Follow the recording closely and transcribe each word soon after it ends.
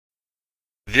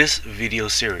This video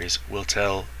series will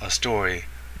tell a story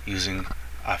using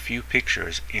a few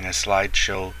pictures in a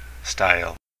slideshow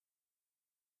style.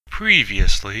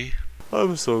 Previously.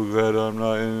 I'm so glad I'm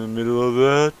not in the middle of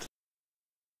that.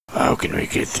 How can we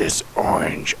get this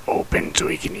orange open so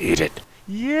we can eat it?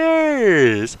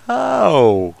 Yes,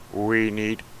 how? We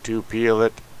need to peel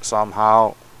it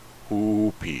somehow.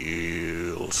 Who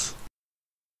peels?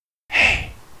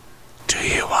 Hey, do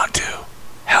you want to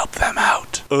help them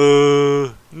out?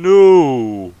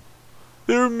 No.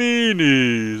 They're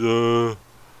meanies.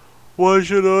 Why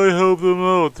should I help them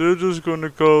out? They're just gonna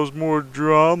cause more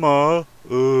drama.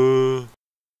 I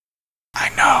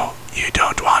know you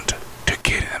don't want to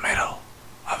get in the middle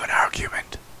of an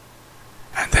argument.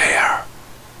 And they are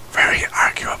very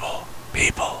arguable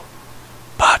people.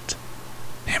 But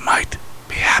they might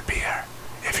be happier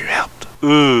if you helped.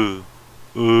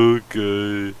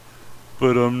 Okay.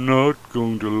 But I'm not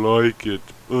going to like it.